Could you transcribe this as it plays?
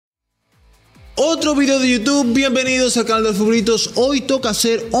Otro video de YouTube, bienvenidos al canal de Favoritos. Hoy toca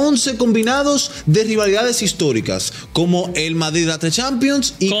hacer 11 combinados de rivalidades históricas, como el Madrid de la 3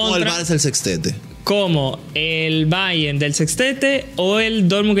 Champions y como el Barça del sextete. Como el Bayern del sextete o el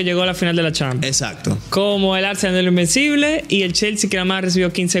Dortmund que llegó a la final de la Champions. Exacto. Como el Arsenal del Invencible y el Chelsea que nada más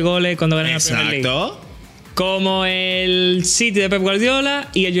recibió 15 goles cuando ganó la Premier League. Exacto. Como el City de Pep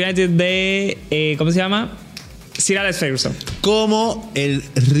Guardiola y el United de ¿cómo se llama? Sir Alex Ferguson. Como el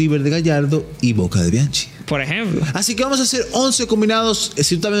River de Gallardo y Boca de Bianchi, por ejemplo. Así que vamos a hacer 11 combinados.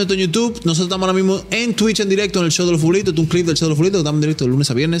 Si tú estás viendo esto en YouTube, nosotros estamos ahora mismo en Twitch en directo en el show de los futbolitos. Un clip del show de los futbolitos, estamos en directo de lunes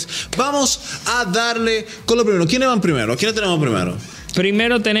a viernes. Vamos a darle con lo primero. ¿Quiénes van primero? ¿Quiénes tenemos primero?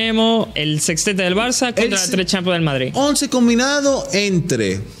 Primero tenemos el sextete del Barça contra la 3 Champions del Madrid. 11 combinado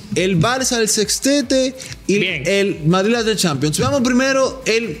entre el Barça del sextete y el Madrid de la 3 Champions. Veamos primero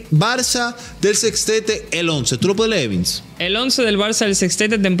el Barça del sextete, el 11. ¿Tú lo puedes leer, Vince? El 11 del Barça del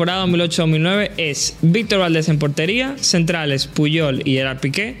sextete temporada 2008-2009 es Víctor Valdés en portería, centrales Puyol y Gerard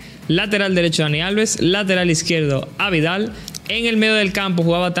Piqué, lateral derecho Dani Alves, lateral izquierdo Vidal, en el medio del campo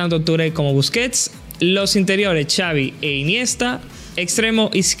jugaba tanto Touré como Busquets, los interiores Xavi e Iniesta,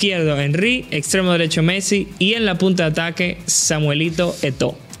 extremo izquierdo Henry, extremo derecho Messi y en la punta de ataque Samuelito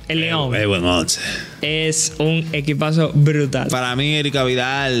Eto'o. El León. Buen 11. Es un equipazo brutal. Para mí, Erika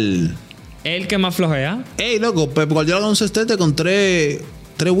Vidal. El que más flojea. Ey, loco, Pep Guardiola con un sextete con tres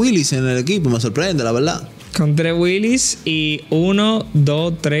Willis en el equipo. Me sorprende, la verdad. Con 3 Willis y 1,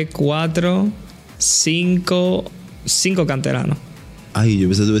 2, 3, 4, 5 canteranos. Ay, yo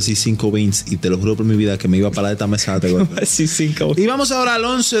pensé que decir 5 Vince y te lo juro por mi vida que me iba a parar de esta mesa. Sí, 5. Y vamos ahora al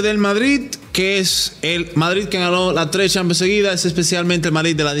 11 del Madrid, que es el Madrid que ganó las 3 Champions seguidas, especialmente el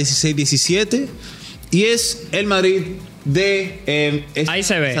Madrid de la 16-17. Y es el Madrid de... ahí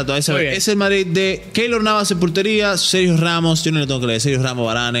se ve. Exacto, ahí se ve. Es el Madrid de Keylor Navas en portería, Sergio Ramos, yo no le tengo que leer, Sergio Ramos,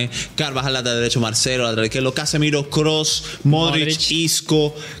 Varane, Carvajal lateral derecho, Marcelo lateral izquierdo, Casemiro, Kroos, Modric,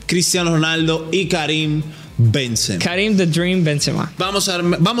 Isco, Cristiano Ronaldo y Karim Benzema. Karim the Dream Benzema. Vamos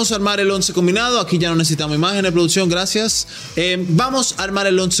a armar el 11 combinado. Aquí ya no necesitamos imágenes, producción, gracias. Vamos a armar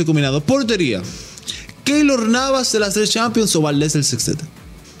el 11 combinado. Portería: Keylor Navas de las 3 Champions o Valdés del sextete.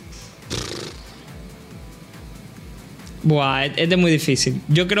 Buah, es muy difícil.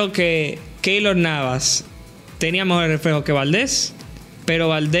 Yo creo que Keylor Navas tenía mejor reflejo que Valdés, pero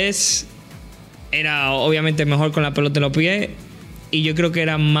Valdés era obviamente mejor con la pelota en los pies y yo creo que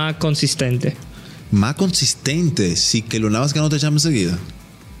era más consistente. Más consistente, sí, que Keylor Navas ganó 3 Champions seguidas.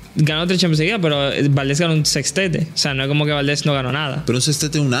 Ganó 3 Champions seguidas, pero Valdés ganó un sextete. O sea, no es como que Valdés no ganó nada. Pero un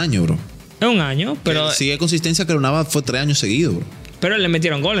sextete es un año, bro. Es un año, pero... Si hay consistencia, Keylor Navas fue 3 años seguidos, bro. Pero le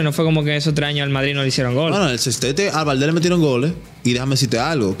metieron goles, no fue como que esos 3 años al Madrid no le hicieron goles. Bueno, el sextete a Valdés le metieron goles. Y déjame decirte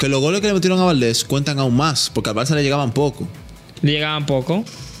algo, que los goles que le metieron a Valdés cuentan aún más, porque al Barça le llegaban poco. Le llegaban poco.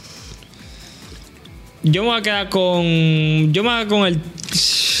 Yo me voy a quedar con el...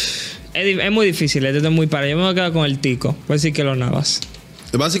 Es muy difícil, esto es muy para. Yo me voy a quedar con el tico. Voy a decir Keylor Navas.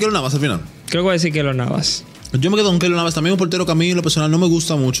 ¿Te vas a decir Keylor Navas al final? Creo que voy a decir Keylor Navas. Yo me quedo con Keylor Navas, también un portero que a mí en lo personal no me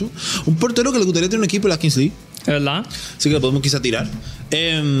gusta mucho. Un portero que le gustaría tener un equipo en la Kings League. ¿Es verdad? Así que lo podemos quizá tirar.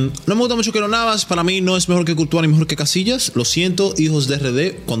 No me gusta mucho Keylor Navas. Para mí no es mejor que Courtois ni mejor que Casillas. Lo siento, hijos de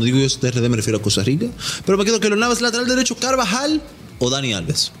RD. Cuando digo hijos de RD me refiero a Costa Rica. Pero me quedo con Keylor Navas, lateral derecho, Carvajal o Dani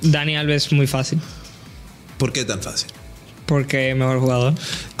Alves. Dani Alves muy fácil. ¿Por qué tan fácil? Porque es mejor jugador.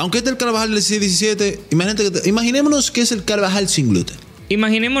 Aunque este es el Carvajal del 16-17, imaginémonos que es el Carvajal sin gluten.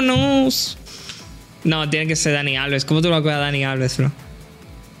 Imaginémonos... No, tiene que ser Dani Alves. ¿Cómo tú lo vas a coger a Dani Alves, bro?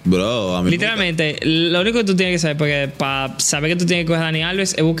 Bro, a mí literalmente, lo único que tú tienes que saber, porque para saber que tú tienes que coger a Dani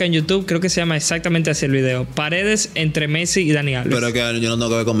Alves, es buscar en YouTube, creo que se llama exactamente así el video: paredes entre Messi y Dani Alves. Pero es que yo no tengo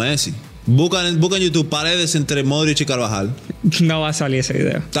que ver con Messi. Busca en YouTube paredes entre Modric y Carvajal. No va a salir ese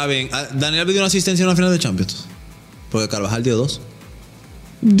video. Está bien. Dani Alves dio una asistencia en una final de Champions. Porque Carvajal dio 2.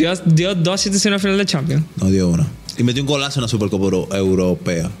 ¿Dio 2 asistencias en una final de Champions? No, dio 1. Y metió un golazo en la Supercopa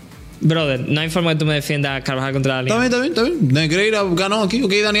Europea. Brother, no hay forma que tú me defiendas a Carvajal contra Dani. Está bien. Negreira ganó aquí.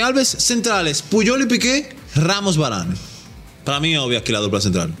 Ok, Dani Alves. Centrales: Puyol y Piqué, Ramos, Varane. Para mí es obvio aquí la dupla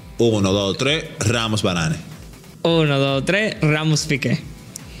central. 1, 2, 3, Ramos, Varane. 1, 2, 3, Ramos, Piqué.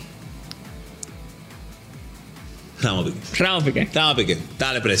 Ramos Piqué.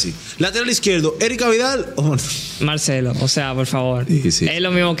 Dale, Presi. Lateral izquierdo: Erika Vidal o Marcelo. O sea, por favor. Sí. Es lo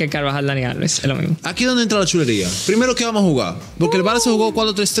mismo que Carvajal, Dani Alves. Es lo mismo. Aquí es donde entra la chulería. Primero, ¿qué vamos a jugar? Porque el Barça jugó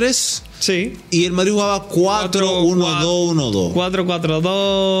 4-3-3. Sí. Y el Madrid jugaba 4-1-2-1-2.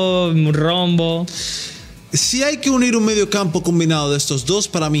 4-4-2, rombo. Si hay que unir un mediocampo combinado de estos dos,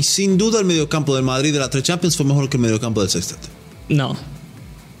 para mí, sin duda, el mediocampo del Madrid de la 3 Champions fue mejor que el mediocampo del sextete. No.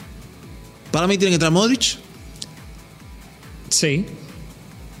 Para mí tiene que entrar Modric. Sí.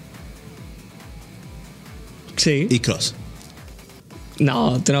 Sí. y Kroos.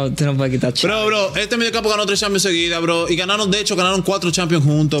 No, tú no puedes quitar Xavi. Bro, este mediocampo ganó 3 Champions seguidas, bro. Y ganaron 4 Champions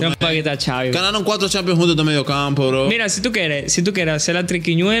juntos. Tú no puedes quitar Xavi. Ganaron 4 Champions juntos de mediocampo, bro. Mira, si tú quieres hacer la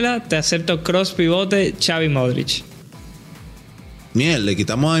triquiñuela, te acepto Kroos pivote, Xavi Modric. Mierda, le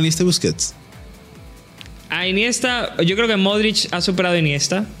quitamos a Iniesta y Busquets. A Iniesta, yo creo que Modric ha superado a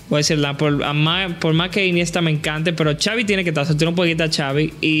Iniesta. Voy a decirla, por más que Iniesta me encante, pero Xavi tiene que estar. O sea, tú no puedes quitar a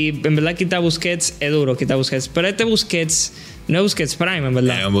Xavi. Y en verdad quitar Busquets es duro, quitar Busquets. Pero este Busquets no es Busquets Prime, en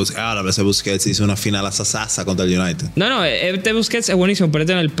verdad. Ahora ese Busquets hizo una final asasasa contra el United. No, este Busquets es buenísimo, pero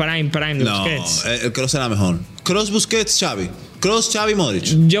este no es el Prime de Busquets. No, el Kroos era mejor. Kroos, Busquets, Xavi. Kroos, Xavi, Modric.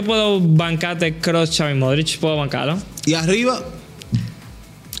 Yo puedo bancarte Kroos, Xavi, Modric. Puedo bancarlo. Y arriba,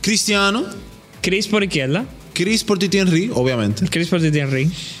 Cristiano. Chris por izquierda. Chris por Titi Henry, obviamente. Chris por Titi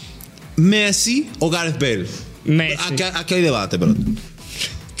Henry. Messi o Gareth Bale. Messi. Aquí hay debate, pero.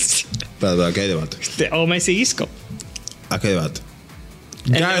 Espera, aquí hay debate. O Messi Isco. Aquí hay debate.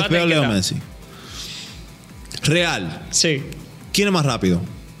 El Gareth debate Bale o queda. Messi. Real. Sí. ¿Quién es más rápido?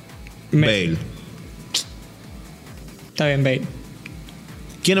 Messi. Bale. Está bien, Bale.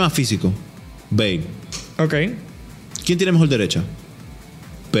 ¿Quién es más físico? Bale. Ok. ¿Quién tiene mejor derecha?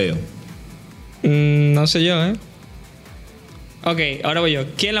 Bale. No sé yo, ¿eh? Ok, ahora voy yo.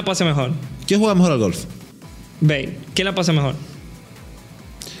 ¿Quién la pasa mejor? ¿Quién juega mejor al golf? Bale. ¿Quién la pasa mejor?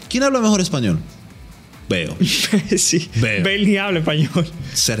 ¿Quién habla mejor español? Bale. Sí. Bale. Bale ni habla español.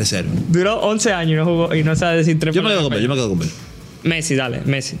 Se reserva. Duró 11 años y no jugó y no sabe decir 3 Yo me quedo con Bale. Messi, dale.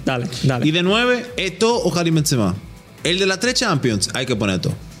 Y de 9, Eto'o o Karim Benzema. El de las 3 Champions, hay que poner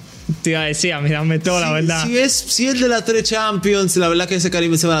Eto'o. Te iba a decir, a mí dame todo, la verdad. Si el de las 3 Champions, la verdad que ese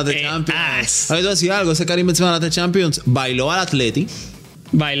Karim Benzema de las 3 Champions. A ver, te voy a decir algo. Ese Karim Benzema de las 3 Champions bailó al Atleti,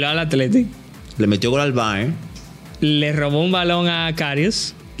 Bailó al Atleti. le metió gol al Bayern, Le robó un balón a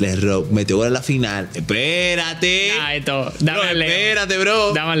Karius. metió gol en la final. Espérate. Esto. Dame Bro, al león. espérate,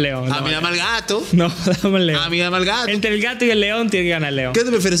 bro. Dame al león. A mí dame al gato. No, dame al león. A mí dame al gato. Entre el gato y el león tiene que ganar el león. ¿Qué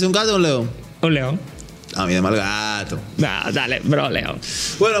te prefieres, un gato o un león? Un león. A mí dame al gato. Dale, bro, león.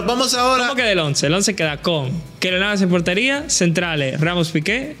 Bueno, vamos ahora. ¿Cómo queda el 11? El 11 queda con Keylor Navas en portería, centrales Ramos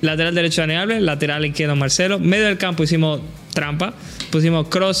Piqué, lateral derecho Dani Alves, lateral izquierdo Marcelo, medio del campo hicimos trampa, pusimos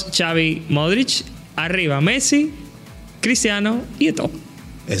Kroos, Xavi, Modric, arriba Messi, Cristiano y Eto'o.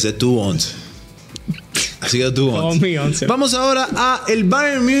 Ese es tu 11. Así que tu 11. Como mi 11. Vamos ahora a el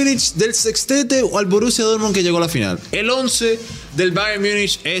Bayern Múnich del sextete o al Borussia Dortmund que llegó a la final. El 11 del Bayern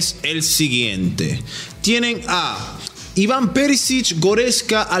Múnich es el siguiente. Tienen a Iván Perisic,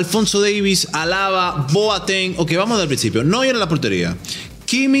 Goretzka, Alphonso Davies, Alaba, Boateng. Ok, vamos del principio. Neuer en la portería.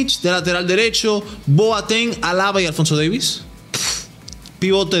 Kimmich de lateral derecho, Boateng, Alaba y Alphonso Davies.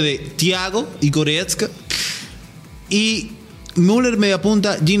 Pivote de Thiago y Goretzka. Y Müller media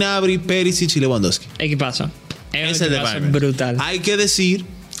punta, Gnabry, Perisic y Lewandowski. Equipazo. Es Ese un es de equipazo Bayern. brutal. Hay que decir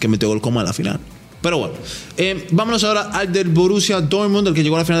que metió gol como en la final. Pero bueno, vámonos ahora al del Borussia Dortmund, el que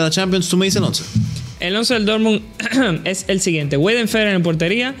llegó a la final de la Champions. Tú me dices el 11. El 11 del Dortmund es el siguiente: Weidenfeller en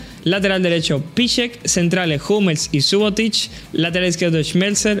portería, lateral derecho Piszczek, centrales Hummels y Subotic, lateral izquierdo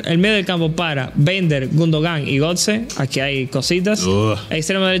Schmelzer, el medio del campo para Bender, Gundogan y Götze. Aquí hay cositas.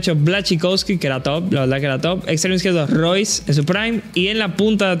 Extremo derecho Blachikowski, que era top, la verdad que era top. Extremo izquierdo Royce en su prime y en la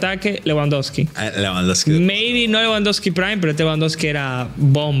punta de ataque Lewandowski. Lewandowski. Maybe no Lewandowski prime, pero este Lewandowski era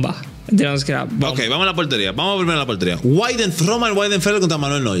bomba. Este Lewandowski era bomba. Ok, vamos a la portería. Vamos primero a la portería. Roman Weidenfeller contra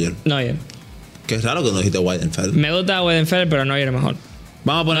Manuel Neuer. Neuer. Qué raro que no dijiste Weidenfeller. Me gusta Weidenfeller, pero Neuer es mejor.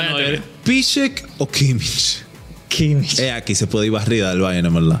 Vamos a poner Neuer. Piszczek o Kimmich. Kimmich. Aquí se puede ir barrida del Bayern,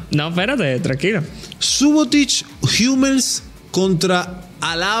 en verdad. No, espérate, tranquilo. Subotic, Hummels contra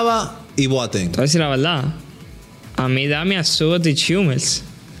Alaba y Boateng. Te voy a decir la verdad. A mí dame a Subotic Hummels.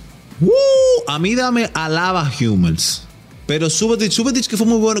 A mí dame Alaba Hummels. Pero Subotic que fue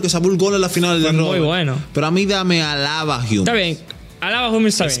muy bueno, que sacó el gol en la final Fue del muy bueno. Pero a mí dame Alaba Hummels. Está bien. Alaba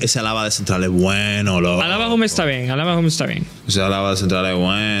Hummels está bien. Ese Alaba de central es bueno, loco. Alaba Hummels está bien. Alaba Hummels está bien. Ese Alaba de central es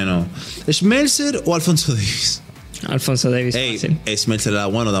bueno. ¿Schmelzer o Alphonso Davies? Alphonso Davies. Ey, Fácil. Schmelzer era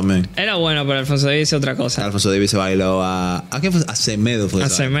bueno también. Era bueno, pero Alphonso Davies es otra cosa. Alphonso Davies se bailó a quién fue? A Semedo fue. A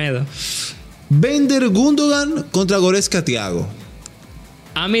Semedo. Bender, Gundogan contra Goretzka, Thiago.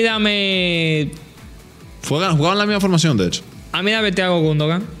 A mí dame. Jugaban la misma formación, de hecho. A mí dame Thiago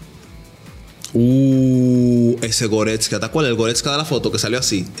Gundogan. Ese Goretzka, ¿te acuerdas? El Goretzka de la foto que salió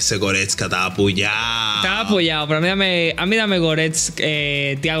así. Ese Goretzka estaba apoyado. Estaba apoyado, pero a mí dame Goretz,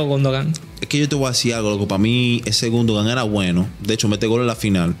 Thiago Gundogan. Es que yo te voy a decir algo, loco. Para mí, ese Gundogan era bueno. De hecho, mete gol en la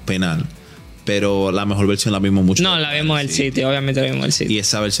final, penal. Pero la mejor versión la vimos mucho. No, la vimos en el City, obviamente la vimos en el City. Y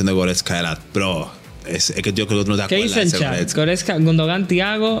esa versión de Goretzka era, bro, Es que yo creo que tú no te ¿Qué acuerdas dice el de ese chat? Goretzka. Goretzka, Gundogan,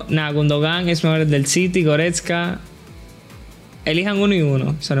 Thiago. Gundogan es mejor del City. Goretzka. Elijan uno y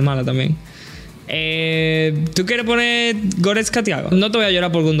uno. Son hermanos también. ¿Tú quieres poner Goretzka, Thiago? No te voy a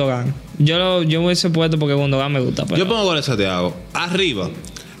llorar por Gundogan. Yo me hubiese puesto porque Gundogan me gusta. Pero... Yo pongo Goretzka, Thiago. Arriba,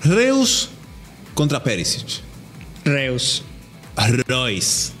 Reus contra Perisic. Reus.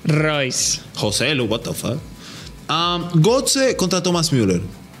 Royce. José Lu, what the fuck. Götze contra Thomas Müller.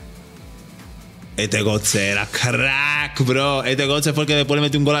 Este Götze era crack, bro. Este Götze fue el que después le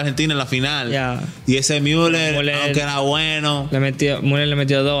metió un gol a Argentina en la final. Yeah. Y ese Müller, aunque era bueno. Müller le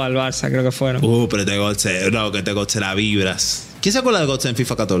metió 2 al Barça, creo que fueron. Pero este Götze, no, que este Götze era vibras. ¿Quién se acuerda de Götze en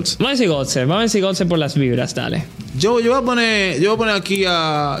FIFA 14? Vamos a decir Götze por las vibras, dale. Yo voy a poner aquí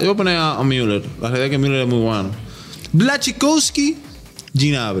a Müller. La realidad es que Müller es muy bueno. Blachikowski,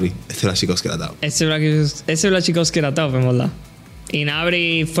 Gnabry. Este Blachikowski era top. Ese Blachikowski era top, en verdad. Y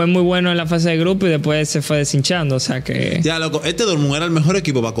Gnabry fue muy bueno en la fase de grupo y después se fue deshinchando, o sea que... Ya, loco, este Dortmund era el mejor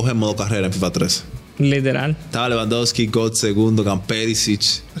equipo para coger modo carrera en FIFA 3. Literal. Estaba Lewandowski, Götze, Gundogan,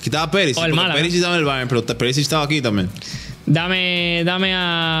 Perisic. Aquí estaba Perisic. Perisic estaba en el Bayern, pero Perisic estaba aquí también. Dame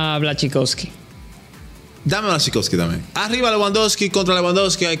a Blachikowski. Dame a Blachikowski también. Arriba Lewandowski, contra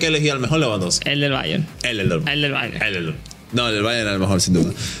Lewandowski hay que elegir al mejor Lewandowski. El del Bayern. El del Dortmund. El del Bayern. No, el del Bayern era el mejor, sin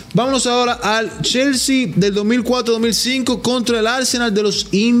duda. Vámonos ahora al Chelsea del 2004-2005 contra el Arsenal de los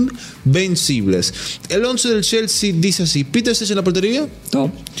Invencibles. El 11 del Chelsea dice así: Peter Sech en la portería.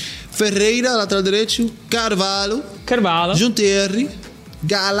 Top. Ferreira, lateral derecho. Carvalho. John Terry.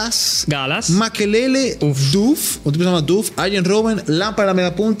 Galas. Makelele. Duf. Otro que se llama Duf. Arjen Robben. Lampard a la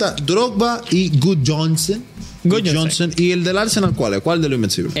media punta. Drogba y Good Johnson. ¿Y el del Arsenal cuál es? ¿Cuál de lo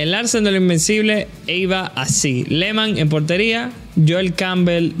Invencible? El Arsenal de lo Invencible iba así: Lehmann en portería, Joel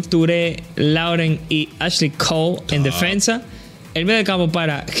Campbell, Touré, Lauren y Ashley Cole en defensa. El medio de campo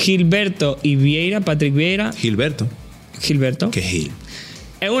para Gilberto y Vieira, Patrick Vieira. Gilberto. ¿Qué Gil?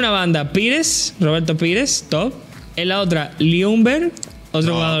 En una banda Pires, Roberto Pires, top. En la otra Ljungberg,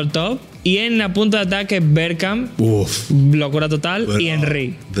 otro jugador top. Y en la punta de ataque Bergkamp, locura total, y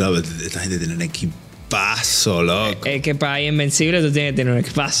Henry. Esta gente tiene un equipazo, loco. Es que para ir Invencible tú tienes que tener un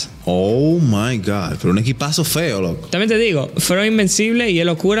equipazo. Oh my God, pero un equipazo feo, loco. También te digo, fueron Invencibles y es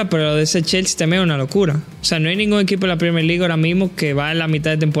locura, pero lo de ese Chelsea también es una locura. O sea, no hay ningún equipo en la Premier League ahora mismo que va en la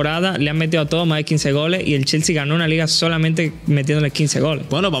mitad de temporada, le han metido a todos más de 15 goles y el Chelsea ganó una liga solamente metiéndole 15 goles.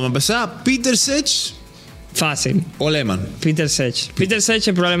 Bueno, vamos a empezar. Peter Sech. Fácil. O Lehmann. Peter Sech. Peter Sech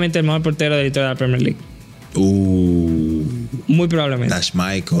es probablemente el mejor portero de la historia de la Premier League. Muy probablemente. Dash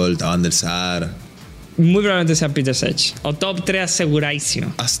Michael, Van der Sar. Muy probablemente sea Peter Sech. O top 3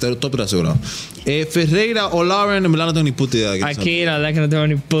 aseguradísimo. Hasta el top 3 asegurado. Ferreira o Lauren, en verdad no tengo ni puta idea. Aquí la verdad es que no tengo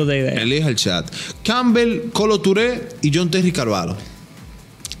ni puta idea. Elija el chat. Campbell, Colo Touré y John Terry Carvalho.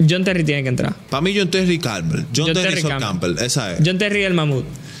 John Terry tiene que entrar. Para mí John Terry Campbell. John Terry Campbell. Esa es. John Terry el mamut.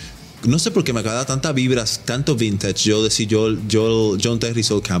 No sé por qué me acaba de dar tantas vibras, tanto vintage. Yo decía John Terry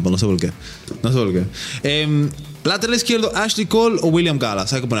Sol Campbell. No sé por qué. Lateral izquierdo, Ashley Cole o William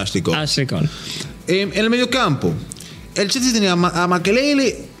Gallas. Hay que poner Ashley Cole. Ashley Cole. En el medio campo, el Chelsea tenía a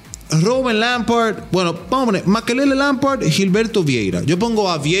Makelele, Robben, Lampard. Bueno, vamos a poner Makelele, Lampard, Gilberto, Vieira. Yo pongo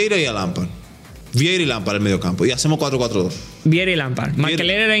a Vieira y a Lampard. Vieira y Lampard en el medio campo. Y hacemos 4-4-2. Vieira y Lampard.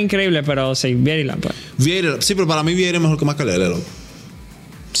 Makelele era increíble, pero sí, Vieira y Lampard. Sí, pero para mí Vieira es mejor que Makelele, loco.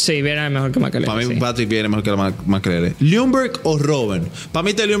 Sí, Vieira es mejor que Makelele. Para mí sí. Patrick Vieira es mejor que Makelele. Ljungberg o Robben. Para mí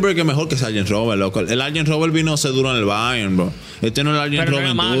este Ljungberg es mejor que ese Arjen Robben, loco. El Arjen Robben vino a ser duro en el Bayern, bro. Este no era el Arjen pero Robben no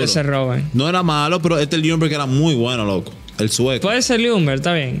era malo duro. ese Robben. No era malo, pero este Ljungberg era muy bueno, loco. El sueco. Puede ser Ljungberg,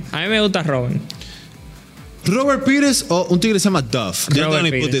 está bien. A mí me gusta Robben. Robert Pires o un tigre que se llama Duff. Yo no tengo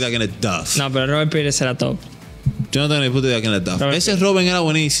ni puta idea quién es Duff. No, pero Robert Pires era top. Yo no tengo ni puta idea quién es Duff. Ese Robben era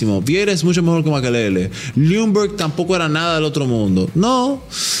buenísimo. Vieira es mucho mejor que Makelele. Ljungberg tampoco era nada del otro mundo. No,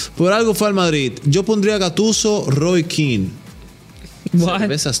 por algo fue al Madrid. Yo pondría a Gattuso, Roy Keane.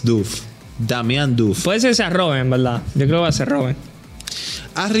 Cervezas Duff. Damián Duff. Puede ser que sea Robben, ¿verdad? Yo creo que va a ser Robben.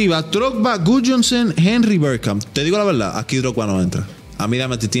 Arriba, Drogba, Gudjohnsen, Henry Bergkamp. Te digo la verdad, aquí Drogba no entra. A mí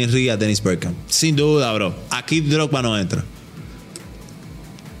dame a Titi Henry y a Dennis Bergkamp. Sin duda, bro. Aquí Drogba no entra.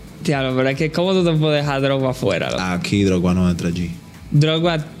 Diablo, pero es que ¿cómo tú te puedes dejar Drogba fuera? Loco? Aquí Drogba no entra allí.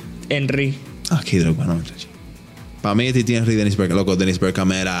 Drogba, Henry. Aquí Drogba no entra allí. Para mí Titi Henry y Dennis Bergkamp. Loco, Dennis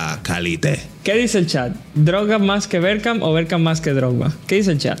Bergkamp era calite. ¿Qué dice el chat? ¿Drogba más que Bergkamp o Bergkamp más que Drogba? ¿Qué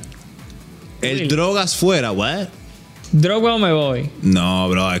dice el chat? El Drogas fuera, what? ¿Drogba o me voy? No,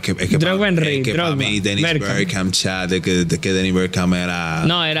 bro, es que Drogba, Henry, es que para mí Dennis Bergkamp, chat, de que Dennis Bergkamp era...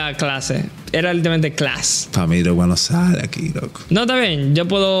 No, era clase. Era literalmente clase. Para mí Drogba no sale aquí, loco. No, está bien. Lo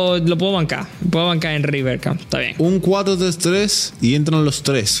puedo bancar. Puedo bancar Henry Bergkamp. Está bien. Un 4-3-3 y entran los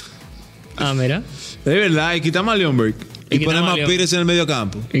tres. Ah, mira. Es verdad, y quitamos a Ljungberg. Y ponemos a Pires en el medio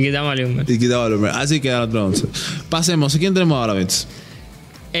campo. Y quitamos a Ljungberg. Así queda el otro 11. Pasemos. ¿A quién tenemos ahora, Vince?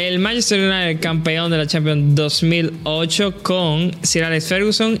 El Manchester United, campeón de la Champions 2008 con Sir Alex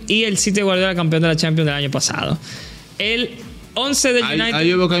Ferguson. Y el City Guardiola, campeón de la Champions del año pasado. El 11 del United... Ahí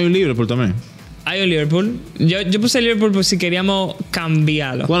yo veo que hay un Liverpool también. Hay un Liverpool. Yo puse el Liverpool por si queríamos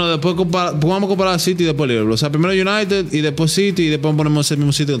cambiarlo. Bueno, después vamos a comparar City y después Liverpool. O sea, primero United y después City y después ponemos el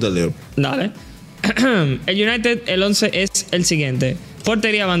mismo City contra el Liverpool. Dale. El United, el 11 es el siguiente.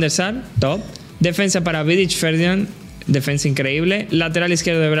 Portería Van der Sar, top. Defensa para Vidic, Ferdinand, defensa increíble. Lateral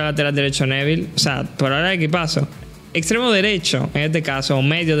izquierdo de Bra, lateral derecho Neville. O sea, por ahora equipazo. Extremo derecho, en este caso, o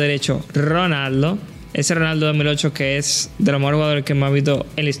medio derecho, Ronaldo. Ese Ronaldo 2008 que es de los mejores jugadores que hemos visto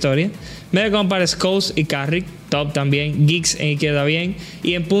en la historia. Medio campo para Scholes y Carrick, top también. Giggs en izquierda bien.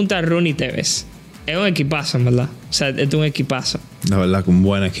 Y en punta Rooney Tevez. Es un equipazo, en verdad. O sea, es un equipazo. La verdad, con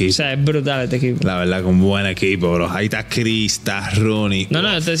buen equipo. O sea, es brutal este equipo. La verdad, con buen equipo, bro. Ahí está Chris, está Rooney. No,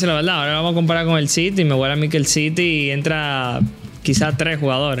 yo te decía la verdad. Ahora vamos a comparar con el City. Me huele a mí que el City entra quizás 3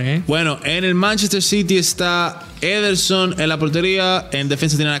 jugadores, ¿eh? Bueno, en el Manchester City está Ederson en la portería. En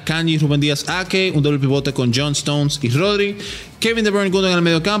defensa tienen a Kanji, Rubén Díaz, Ake. Un doble pivote con John Stones y Rodri. Kevin De Bruyne Gundogan en el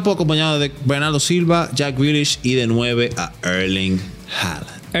medio campo, acompañado de Bernardo Silva, Jack Grealish y de 9 a Erling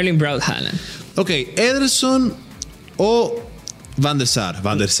Haaland. Erling Braut Haaland. Ok, Ederson o Van der Sar.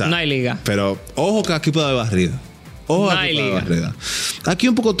 No hay liga. Pero ojo que aquí puede haber barrida. Ojo No que hay puede haber liga. barrida. Aquí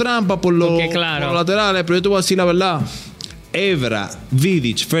un poco trampa por los laterales, pero yo te voy a decir la verdad. Evra,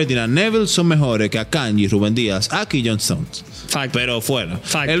 Vidic, Ferdinand, Neville son mejores que Akanji, Rubén Díaz, Aki y John Stones. Fact. Pero fuera.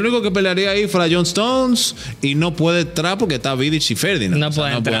 Fact. El único que pelearía ahí fuera John Stones y no puede entrar porque está Vidic y Ferdinand. No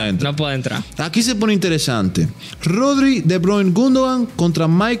puede entrar. Aquí se pone interesante. Rodri, De Bruyne, Gundogan contra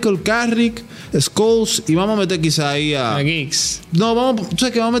Michael Carrick, Scholes y vamos a meter quizá ahí a Giggs. No, tú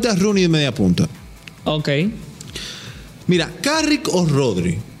sabes que vamos a meter a Rooney de media punta. Ok. Mira, Carrick o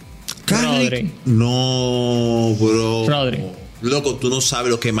Rodri. Rodri. No, bro. Rodri. Loco, tú no sabes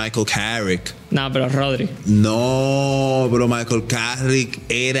lo que es Michael Carrick. No, pero Rodri. No, bro, Michael Carrick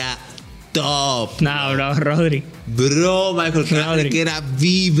era top. No, bro, Rodri. Bro, Michael Carrick Rodri. era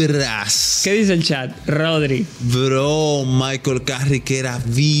vibras. ¿Qué dice el chat? Rodri. Bro, Michael Carrick era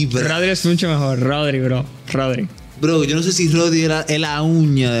vibras. Rodri es mucho mejor. Rodri, bro. Rodri. Bro, yo no sé si Rodri era la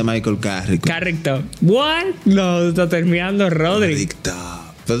uña de Michael Carrick. Carrick top. What? No, está terminando Rodri. Carrick top.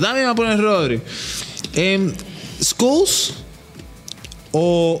 Pero también va a poner Rodri. Scholes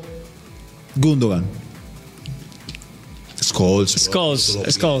o Gundogan. Scholes.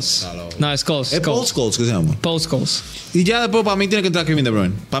 No, Scholes. Es Paul Scholes que se llama. Paul Scholes. Y ya después para mí tiene que entrar Kevin De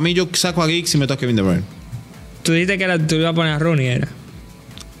Bruyne. Para mí yo saco a Giggs y meto a Kevin De Bruyne. Tú dijiste que tú ibas a poner a Rooney, ¿era?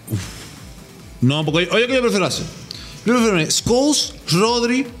 No, porque oye que yo prefiero hacer. Yo prefiero Scholes,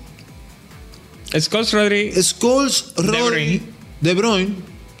 Rodri. Scholes, Rodri. Scholes, Rodri. De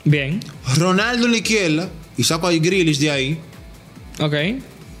Bruyne. Bien. Ronaldo en la izquierda. Y saco a Grealish de ahí. Ok.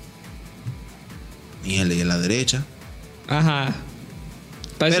 Mierda, y en la derecha. Ajá.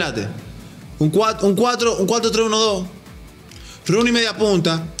 Espérate. Un 4-3-1-2. Rooney media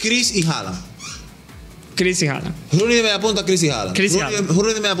punta. Chris y Haaland. Chris y Haaland. Rooney de media punta, Chris y Haaland.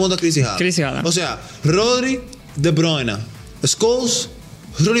 Rooney de media punta, Chris y Haaland. O sea, Rodri, De Bruyne, Scholes,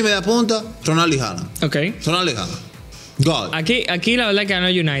 Rooney media punta, Ronaldo y Haaland. Ok. Ronaldo y Haaland. God. Aquí la verdad que ganó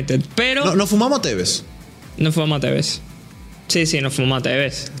United. Pero. No, nos fumamos a Tevez. No fumamos a Tevez. Sí, nos fumamos a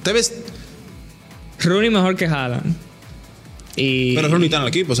Tevez. Tevez. Rooney mejor que Haaland. Pero Rooney está en el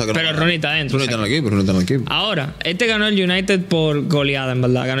equipo. O sea que pero Rooney está dentro. Rooney está en el equipo. Ahora, ganó el United por goleada, en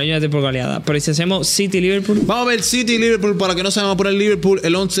verdad. Ganó el United por goleada. Pero si hacemos City-Liverpool. Vamos a ver City y Liverpool. Para que no se vamos a poner Liverpool.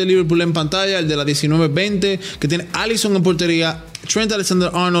 El 11 de Liverpool en pantalla. El de la 19-20. Que tiene Alisson en portería. Trent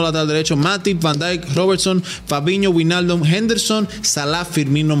Alexander-Arnold lateral derecho. Matip, Van Dijk, Robertson, Fabinho, Wijnaldum, Henderson, Salah,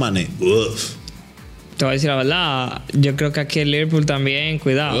 Firmino, Mané. Uf. Te voy a decir la verdad. Yo creo que aquí el Liverpool también.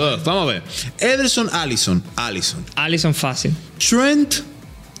 Cuidado. Vamos a ver. Ederson, Alisson. Alisson fácil. Trent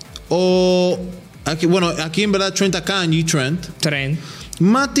o... Aquí en verdad Trent Akanji. Trent.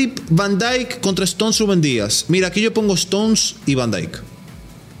 Matip, Van Dijk contra Stones, Rubén Díaz. Mira, aquí yo pongo Stones y Van Dijk.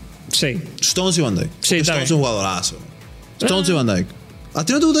 Sí. Stones y Van Dijk. Sí, Stones es un jugadorazo. Stones y Van Dijk. ¿A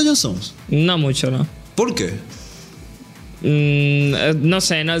ti no te gusta John Stones? No mucho, no. ¿Por qué? No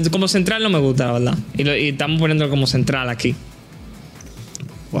sé, como central no me gusta, la verdad. Y estamos poniéndolo como central aquí.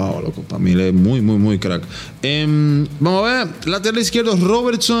 Wow, loco, para mí es muy, muy, muy crack. Vamos a ver, lateral izquierdo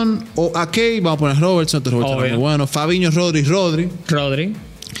Robertson o Ake. Vamos a poner Robertson, Robertson es muy bueno. Fabinho, Rodri.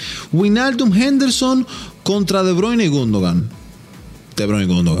 Wijnaldum, Henderson contra De Bruyne y Gundogan.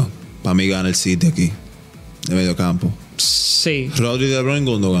 Para mí gana el City aquí, de medio campo. Sí. Rodri, De Bruyne,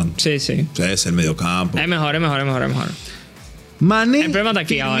 Gundogan. Sí. Ese es el mediocampo. Es mejor. Mané, El problema está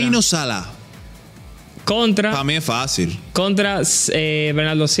aquí Firmino, ahora. Salah. Contra Para mí es fácil.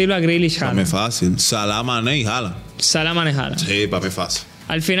 Bernardo Silva, Grealish, Para mí es Haaland. fácil. Salah, Mané y Haaland. Salah, manejada. Sí, para mí es fácil.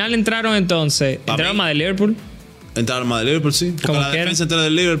 Al final entraron entonces. Entraron más de Liverpool. Entraron más de Liverpool, sí. Porque Como la quiera. defensa entera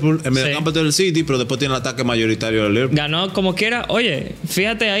del Liverpool, el mediocampo del City, pero después tiene el ataque mayoritario del Liverpool. Ganó como quiera. Oye,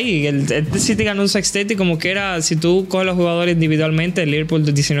 fíjate ahí. El City ganó un sextete y como quiera, si tú coges los jugadores individualmente, el Liverpool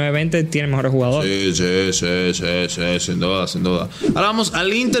de 19-20 tiene mejores jugadores. Sí, sin duda. Ahora vamos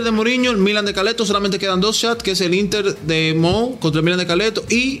al Inter de Mourinho, el Milan de Caleto. Solamente quedan 2 shots, que es el Inter de Mo contra el Milan de Caleto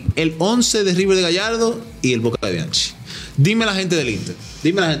y el 11 de River de Gallardo y el Boca de Bianchi. Dime la gente del Inter.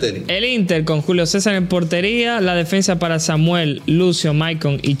 El Inter con Julio César en portería. La defensa para Samuel, Lucio,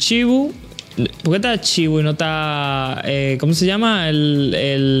 Maicon y Chibu. ¿Por qué está Chibu y no está... ¿cómo se llama?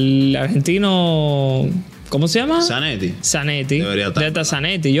 El argentino... ¿Cómo se llama? Zanetti. Debería estar.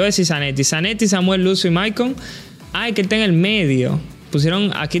 Zanetti. Yo decía Zanetti. Zanetti, Samuel, Lucio y Maicon. Ay, que está en el medio.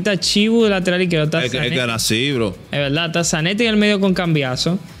 Pusieron... Aquí está Chibu de lateral izquierdo. Es que era así, bro. Es verdad. Está Zanetti en el medio con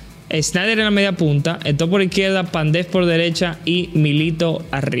cambiazo. Snyder en la media punta, Eto'o por izquierda, Pandés por derecha y Milito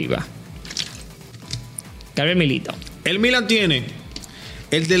arriba. Gabriel Milito. El Milan tiene,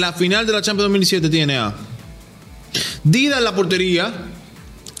 el de la final de la Champions 2017 tiene a Dida en la portería,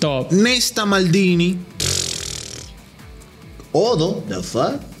 Top. Nesta, Maldini, Odo, the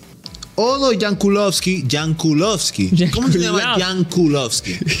fuck? Odo y Jankulovski. ¿Cómo se llama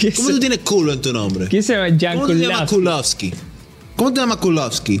Jankulovski? ¿Cómo tú tienes culo en tu nombre? ¿Quién se llama ¿Cómo te llamas Kulovski? ¿Cómo te llamas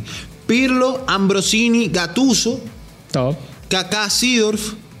Kulovski? Pirlo, Ambrosini, Gattuso, Top. Kaká,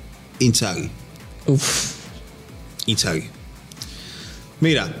 Seedorf, Inzaghi. Uf. Inzaghi.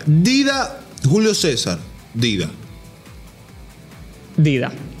 Mira, Dida, Julio César, Dida.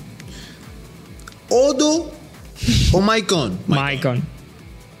 Odo o Maicon. Maicon.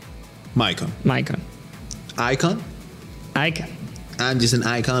 Icon. I'm just an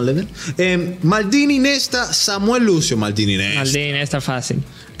icon living. Maldini, Nesta, Samuel, Lucio. Maldini, está fácil.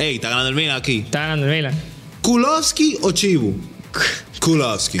 Ey, está ganando el Milan aquí. Está ganando el Milan. Kulovski o Chibu.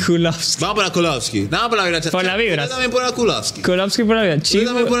 Kulovski. Vamos para Kulovski. Nada por la vibra. Por la vibra. Yo también por la Kulovski. Kulovski por la vida.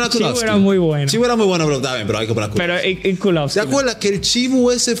 Chibu era muy bueno. Chibu era muy bueno, pero está bien, pero hay que poner Kulovski. Pero y Kulovski. ¿Te acuerdas que el Chibu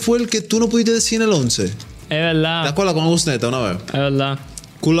ese fue el que tú no pudiste decir en el 11? Es verdad. ¿Te acuerdas con Agusneta una vez? Es verdad.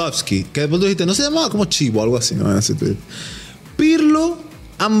 Kulovski, que después tú dijiste, no se llamaba como Chibu, algo así, ¿no? Pirlo,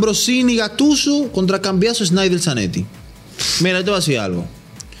 Ambrosini, Gattuso contra Cambiaso, Snyder, Zanetti. Mira, te voy a decir algo.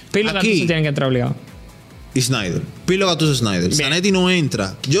 Pirlo y Gattuso tienen que entrar obligados. Y Snyder. Pirlo, Gattuso, Snyder. Bien. Zanetti no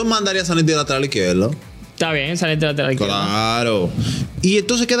entra. Yo mandaría a Zanetti de lateral izquierdo. Está bien, Zanetti lateral izquierdo. Claro. Y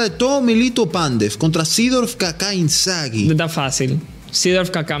entonces queda Eto'o, Milito, Pandev contra Seedorf, Kaká, Inzaghi. Está fácil. Seedorf,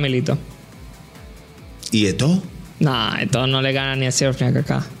 Kaká, Milito. ¿Y Eto'o? Nah, Eto'o no le gana ni a Seedorf ni a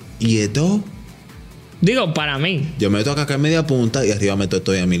Kaká. ¿Y Eto'o? Digo, para mí. Yo meto a Kaká en media punta y arriba meto a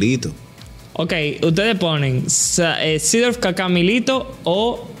Eto'o y a Milito. Ok, ustedes ponen Seedorf, Kaká, Milito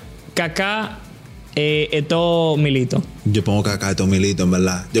o Kaká, Eto'o, Milito. Yo pongo Kaká, Eto'o, Milito, en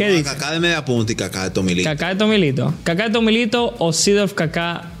verdad. Yo ¿Qué pongo dice? Kaká de media punta y Kaká, Eto'o, Milito. Kaká, Eto'o, Milito. Kaká, Eto'o, Milito o Seedorf,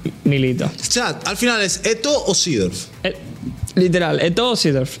 Kaká, Milito. Chat, al final es Eto'o o Seedorf. Literal, Eto'o o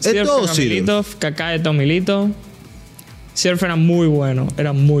Seedorf. Eto'o o Kaká, Milito. Kaká, Eto'o, Milito. Seedorf era muy bueno.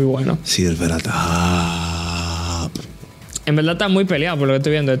 Seedorf era top. En verdad está muy peleado por lo que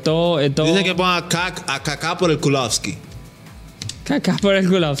estoy viendo. Eto'o. Dicen que ponga a Kaká por el Kulovski. Kaká por el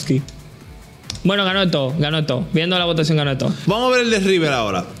Kulovski. Bueno, ganó Eto'o. Viendo la votación, ganó Eto'o. Vamos a ver el de River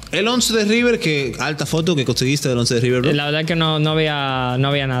ahora. El 11 de River, que alta foto que conseguiste del 11 de River, bro. La verdad es que no había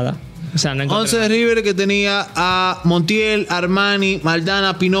nada. O sea, no encontré 11 de River que tenía a Montiel, Armani,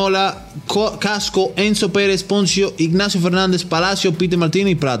 Maldana, Pinola, Casco, Enzo Pérez, Poncio, Ignacio Fernández, Palacio, Peter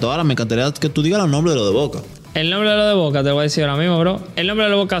Martínez y Prato. Ahora me encantaría que tú digas los nombres de los de Boca. El nombre de los de Boca, te voy a decir ahora mismo, bro. El nombre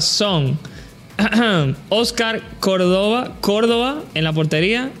de los de Boca son Oscar Córdoba en la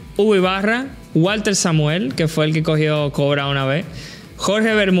portería, Hugo Ibarra, Walter Samuel, que fue el que cogió Cobra una vez,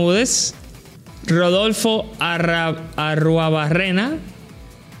 Jorge Bermúdez, Rodolfo Arruabarrena,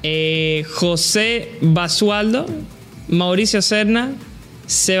 José Basualdo, Mauricio Serna,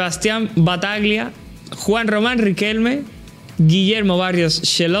 Sebastián Bataglia, Juan Román Riquelme, Guillermo Barrios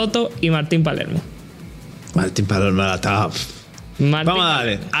Cheloto y Martín Palermo. Martín Palermo era top. Vamos a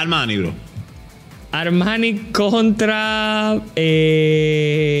darle. Armani, bro. Armani contra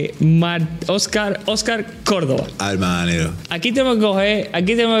Oscar Córdoba. Armani, bro. Aquí tengo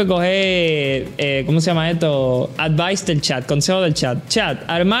que coger ¿cómo se llama esto? Advice del chat, consejo del chat. Chat,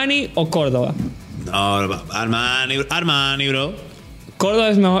 Armani o Córdoba. No, Armani, bro. Córdoba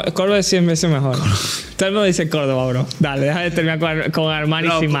es mejor. Córdoba es 100 veces mejor. Todo el mundo dice Córdoba, bro. Dale, deja de terminar con Armani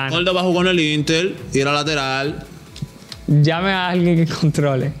y Simán. Córdoba jugó en el Inter y era lateral. Llame a alguien que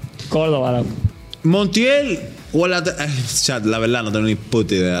controle. Córdoba, loco. Montiel o el lateral. Chat, la verdad no tengo ni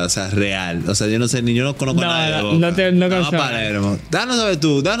puta idea. O sea, real. O sea, yo no sé, ni yo no conozco a nadie de Boca. No conozco. Palermo. Danos saber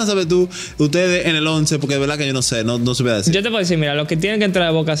tú. Ustedes en el 11, porque de verdad que yo no sé, no supe decir. Yo te puedo decir, mira, los que tienen que entrar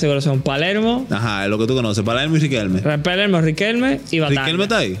de Boca seguro son Palermo. Ajá, es lo que tú conoces. Palermo y Riquelme. Palermo, Riquelme y Batalla. ¿Riquelme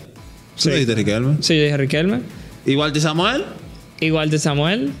está ahí? Sí. ¿Tú dijiste Riquelme? Sí, yo dije Riquelme. ¿Igual de Samuel? Igual de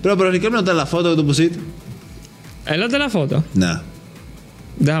Samuel. Pero Riquelme no está en la foto que tú pusiste. ¿Él no está en la foto? Nah.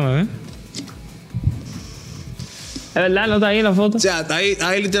 Déjame ver. ¿Es verdad? ¿No está ahí en la foto? O sea,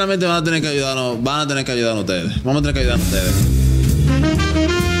 ahí literalmente van a tener que ayudarnos ustedes. Vamos a tener que ayudarnos ustedes.